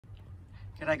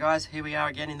G'day guys, here we are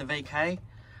again in the VK.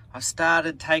 I've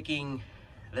started taking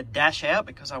the dash out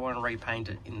because I want to repaint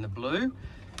it in the blue.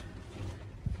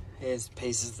 There's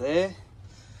pieces there.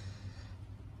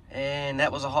 And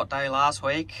that was a hot day last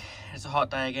week. It's a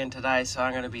hot day again today, so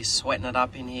I'm going to be sweating it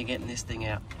up in here getting this thing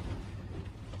out.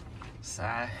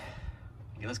 So,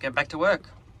 let's get back to work.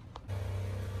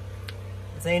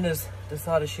 Zena's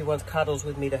decided she wants cuddles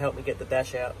with me to help me get the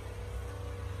dash out.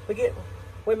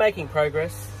 We're making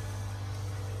progress,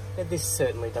 but this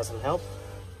certainly doesn't help.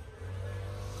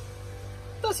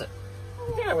 Does it?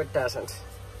 No, it doesn't.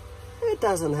 It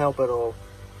doesn't help at all.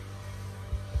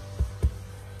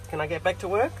 Can I get back to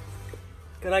work?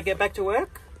 Can I get back to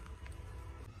work?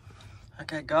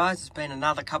 Okay guys, it's been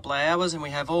another couple of hours and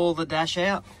we have all the dash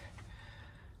out.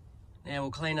 Now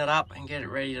we'll clean it up and get it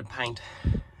ready to paint.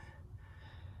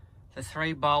 The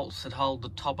 3 bolts that hold the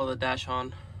top of the dash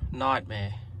on,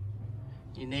 nightmare.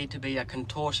 You need to be a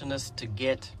contortionist to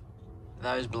get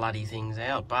those bloody things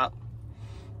out, but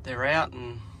they're out,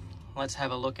 and let's have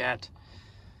a look at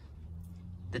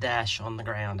the dash on the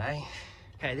ground, eh?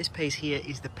 Okay, this piece here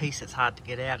is the piece that's hard to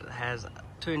get out. It has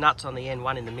 2 nuts on the end,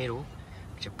 one in the middle,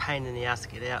 which are a pain in the ass to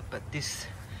get out, but this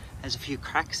has a few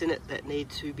cracks in it that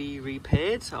need to be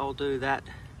repaired, so I'll do that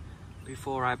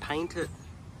before I paint it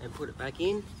and put it back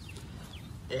in.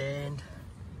 And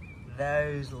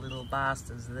those little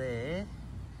bastards there,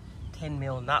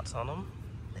 10mm nuts on them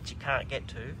that you can't get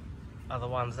to, are the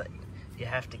ones that you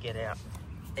have to get out.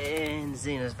 And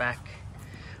Zena's back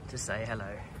to say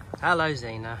hello. Hello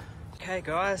Zena. Okay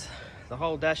guys, the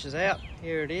whole dash is out.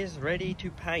 Here it is, ready to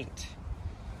paint.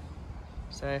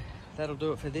 So that'll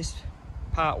do it for this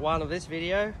part 1 of this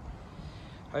video.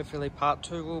 Hopefully part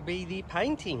 2 will be the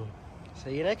painting.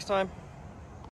 See you next time.